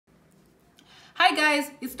Hi guys,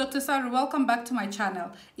 it's Dr. Saru. Welcome back to my channel.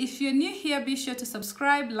 If you're new here, be sure to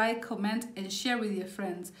subscribe, like, comment, and share with your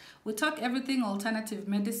friends. We talk everything alternative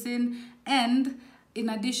medicine and in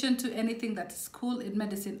addition to anything that is cool in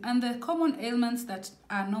medicine and the common ailments that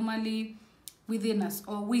are normally within us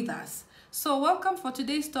or with us. So welcome. For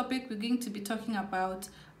today's topic, we're going to be talking about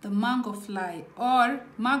the mango fly or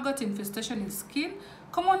maggot infestation in skin,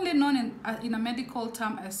 commonly known in a medical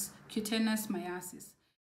term as cutaneous myasis.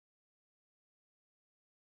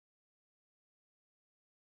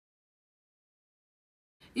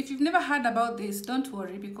 If you've never heard about this, don't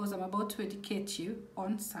worry, because I'm about to educate you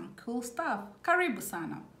on some cool stuff. Karibu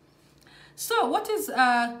sana. So what is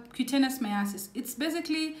cutaneous myasis? It's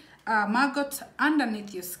basically a maggot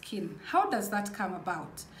underneath your skin. How does that come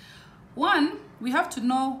about? One, we have to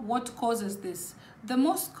know what causes this. The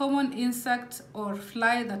most common insect or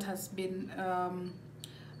fly that has been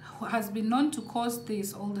known to cause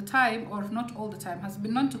this all the time, or not all the time, has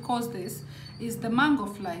been known to cause this is the mango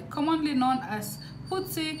fly, commonly known as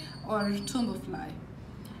putsi or tumbo fly.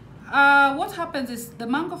 What happens is the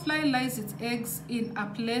mango fly lays its eggs in a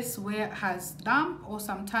place where it has damp or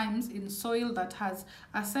sometimes in soil that has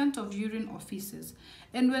a scent of urine or feces.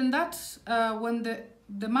 And when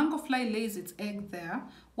the mango fly lays its egg there,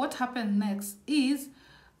 what happens next is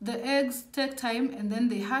the eggs take time and then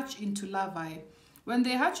they hatch into larvae. When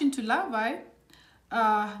they hatch into larvae,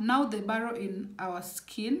 now they burrow in our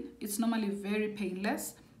skin. It's normally very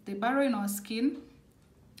painless. They burrow in our skin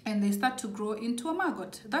and they start to grow into a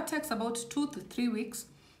maggot. That takes about 2 to 3 weeks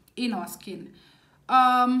in our skin.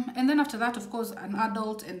 And then after that, of course, an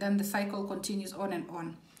adult, and then the cycle continues on and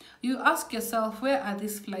on. You ask yourself, where are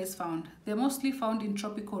these flies found? They're mostly found in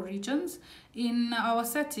tropical regions. In our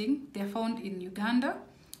setting, they're found in Uganda,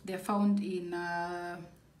 they're found in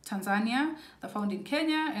Tanzania, they're found in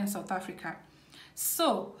Kenya and South Africa.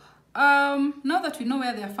 So now that we know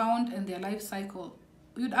where they're found and their life cycle,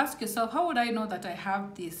 you'd ask yourself, how would I know that I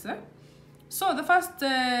have this? So the first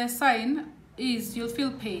sign is you'll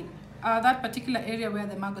feel pain, that particular area where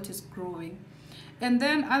the maggot is growing. And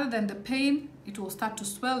then other than the pain, it will start to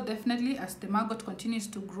swell definitely as the maggot continues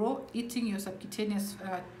to grow, eating your subcutaneous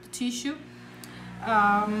tissue.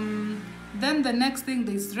 Then the next thing,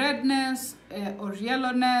 there's redness or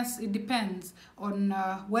yellowness. It depends on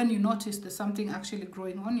when you notice there's something actually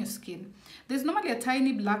growing on your skin. There's normally a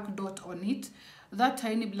tiny black dot on it. That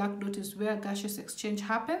tiny black dot is where gaseous exchange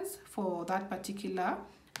happens for that particular,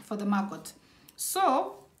 for the maggot.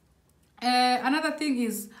 So another thing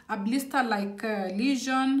is a blister-like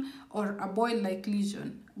lesion or a boil-like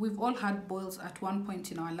lesion. We've all had boils at one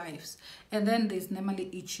point in our lives. And then there's normally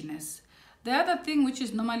itchiness. The other thing, which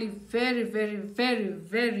is normally very, very, very,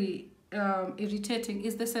 very irritating,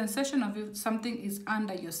 is the sensation of if something is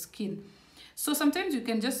under your skin. So sometimes you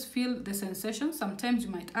can just feel the sensation. Sometimes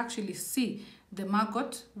you might actually see the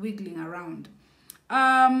maggot wiggling around.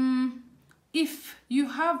 If you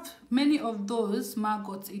have many of those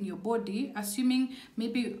maggots in your body, assuming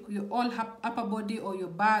maybe your all upper body or your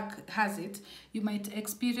back has it, you might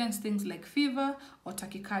experience things like fever or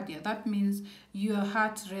tachycardia. That means your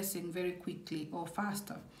heart racing very quickly or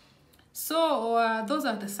faster. So those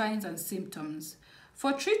are the signs and symptoms.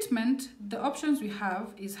 For treatment, the options we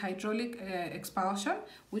have is hydraulic expulsion,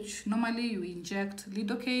 which normally you inject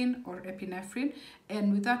lidocaine or epinephrine,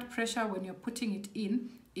 and with that pressure, when you're putting it in,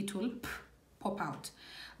 it will pop out.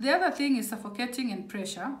 The other thing is suffocating and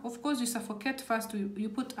pressure. Of course, you suffocate first. You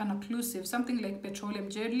put an occlusive, something like petroleum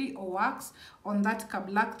jelly or wax on that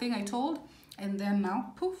black thing I told, and then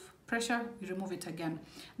now, poof, pressure, you remove it again.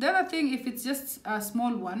 The other thing, if it's just a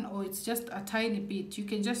small one or it's just a tiny bit, you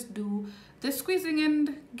can just do the squeezing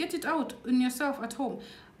and get it out in yourself at home.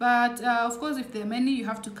 But of course, if there are many, you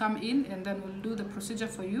have to come in and then we'll do the procedure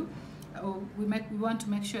for you. We want to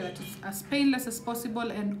make sure that it's as painless as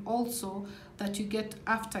possible and also that you get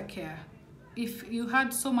aftercare. If you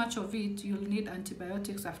had so much of it, you'll need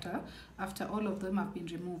antibiotics after all of them have been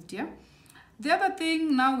removed, yeah? The other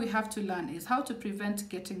thing now we have to learn is how to prevent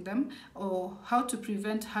getting them or how to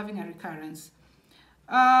prevent having a recurrence.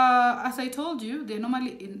 As I told you, they're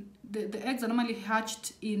normally the eggs are normally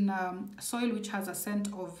hatched in soil which has a scent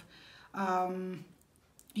of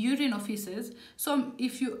urine or feces. So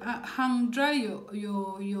if you hang dry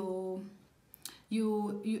your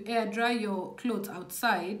you air dry your clothes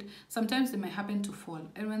outside, sometimes they may happen to fall,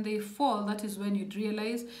 and when they fall, that is when you'd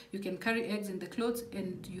realize you can carry eggs in the clothes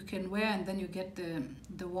and you can wear, and then you get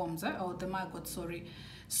the worms, or the maggot, sorry.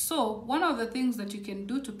 So one of the things that you can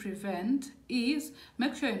do to prevent is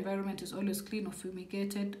make sure your environment is always clean or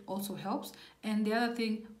fumigated, also helps. And the other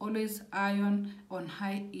thing, always iron on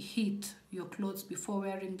high heat your clothes before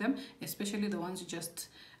wearing them, especially the ones you just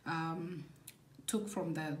took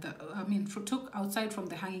from took outside from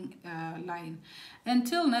the hanging line.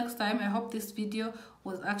 Until next time, I hope this video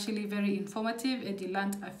was actually very informative and you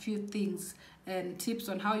learned a few things and tips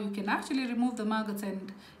on how you can actually remove the maggots,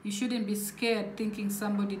 and you shouldn't be scared thinking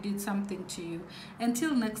somebody did something to you.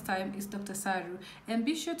 Until next time, it's Dr. Saru, and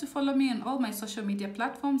be sure to follow me on all my social media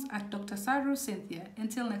platforms at Dr. Saru Cynthia.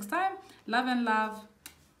 Until next time, love and love.